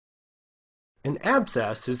An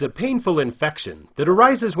abscess is a painful infection that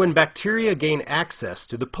arises when bacteria gain access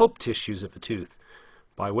to the pulp tissues of a tooth.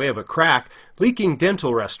 By way of a crack, leaking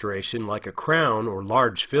dental restoration like a crown or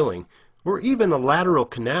large filling, or even a lateral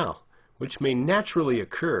canal, which may naturally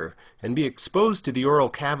occur and be exposed to the oral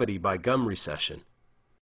cavity by gum recession.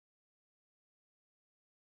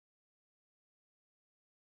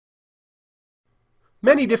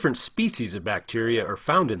 Many different species of bacteria are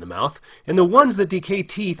found in the mouth, and the ones that decay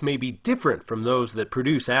teeth may be different from those that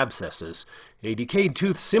produce abscesses. A decayed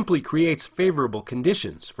tooth simply creates favorable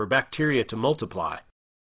conditions for bacteria to multiply.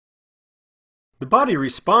 The body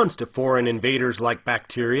responds to foreign invaders like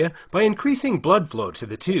bacteria by increasing blood flow to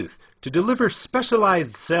the tooth to deliver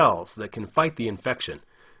specialized cells that can fight the infection.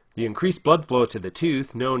 The increased blood flow to the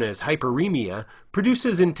tooth, known as hyperemia,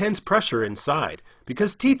 produces intense pressure inside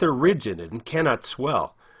because teeth are rigid and cannot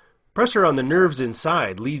swell. Pressure on the nerves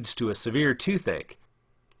inside leads to a severe toothache.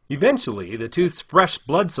 Eventually, the tooth's fresh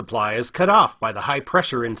blood supply is cut off by the high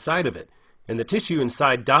pressure inside of it, and the tissue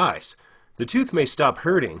inside dies. The tooth may stop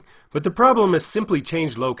hurting, but the problem has simply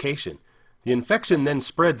changed location. The infection then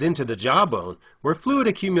spreads into the jawbone, where fluid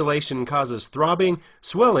accumulation causes throbbing,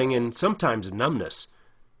 swelling, and sometimes numbness.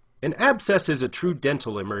 An abscess is a true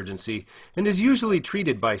dental emergency and is usually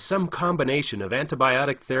treated by some combination of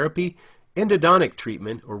antibiotic therapy, endodontic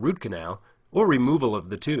treatment or root canal, or removal of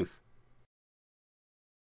the tooth.